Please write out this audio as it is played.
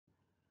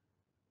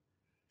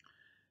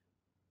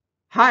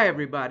Hi,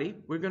 everybody.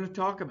 We're going to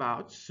talk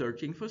about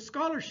searching for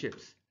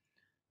scholarships,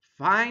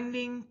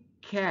 finding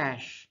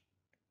cash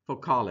for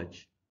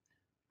college,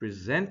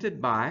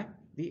 presented by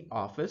the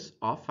Office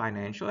of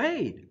Financial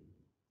Aid.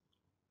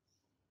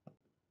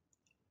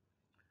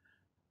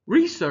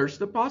 Research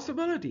the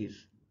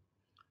possibilities.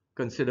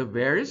 Consider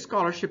various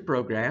scholarship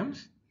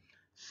programs.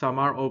 Some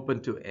are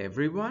open to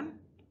everyone.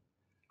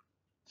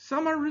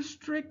 Some are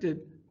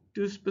restricted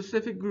to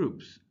specific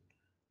groups.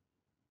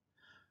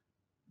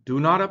 Do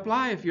not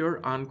apply if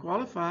you're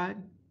unqualified.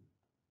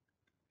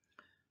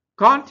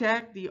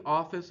 Contact the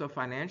Office of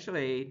Financial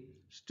Aid,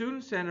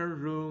 Student Center,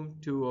 room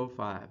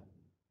 205.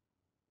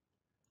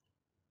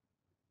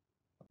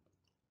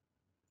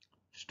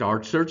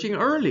 Start searching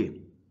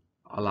early.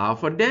 Allow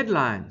for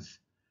deadlines.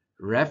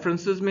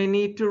 References may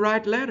need to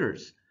write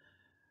letters.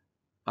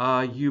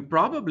 You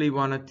probably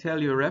want to tell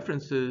your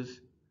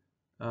references,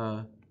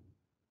 tell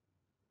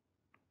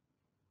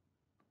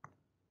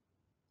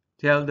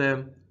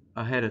them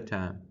ahead of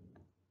time.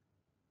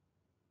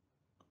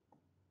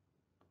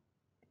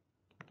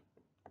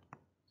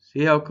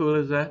 See how cool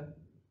is that?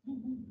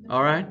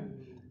 All right.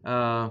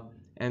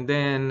 And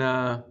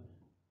then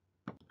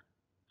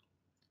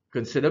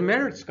consider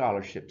merit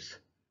scholarships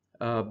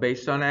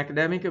based on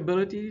academic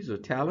abilities or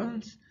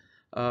talents.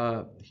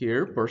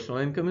 Here, personal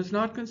income is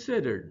not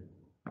considered.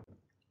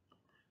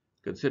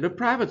 Consider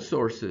private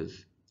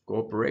sources,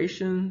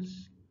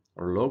 corporations,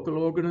 or local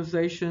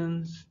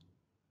organizations.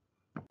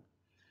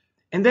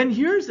 And then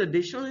here's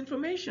additional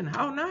information.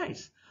 How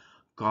nice.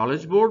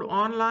 College Board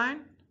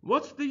Online.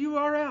 What's the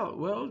URL?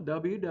 Well,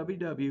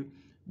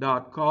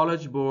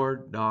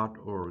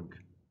 www.collegeboard.org.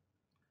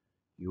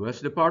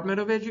 U.S.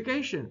 Department of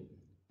Education,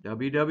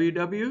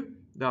 www.ed.gov.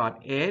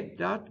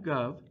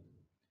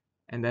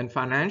 And then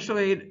financial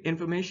aid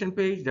information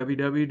page,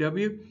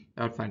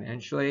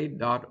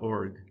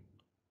 www.financialaid.org.